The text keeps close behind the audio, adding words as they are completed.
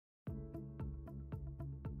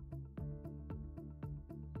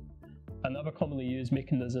Another commonly used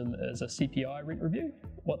mechanism is a CPI rent review.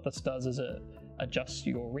 What this does is it adjusts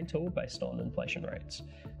your rental based on inflation rates.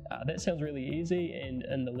 That sounds really easy, and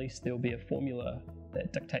in the lease there'll be a formula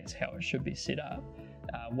that dictates how it should be set up.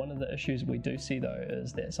 One of the issues we do see though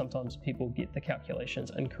is that sometimes people get the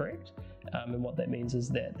calculations incorrect, and what that means is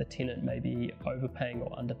that the tenant may be overpaying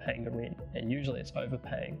or underpaying the rent, and usually it's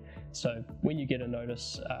overpaying. So when you get a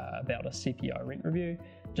notice about a CPI rent review,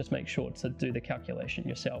 just make sure to do the calculation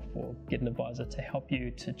yourself or get an advisor to help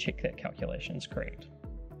you to check that calculation is correct.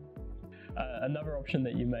 Another option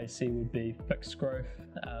that you may see would be fixed growth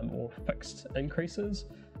or fixed increases.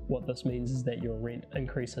 What this means is that your rent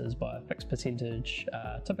increases by a fixed percentage,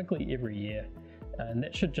 typically every year, and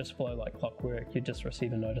that should just flow like clockwork. You just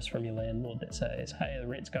receive a notice from your landlord that says, hey, the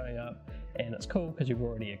rent's going up, and it's cool because you've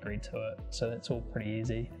already agreed to it, so that's all pretty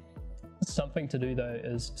easy. Something to do though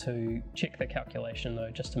is to check the calculation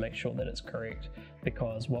though, just to make sure that it's correct,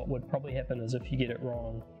 because what would probably happen is if you get it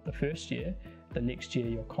wrong the first year, the next year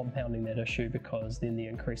you're compounding that issue because then the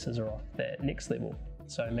increases are off that next level.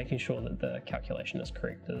 So making sure that the calculation is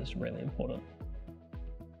correct is really important.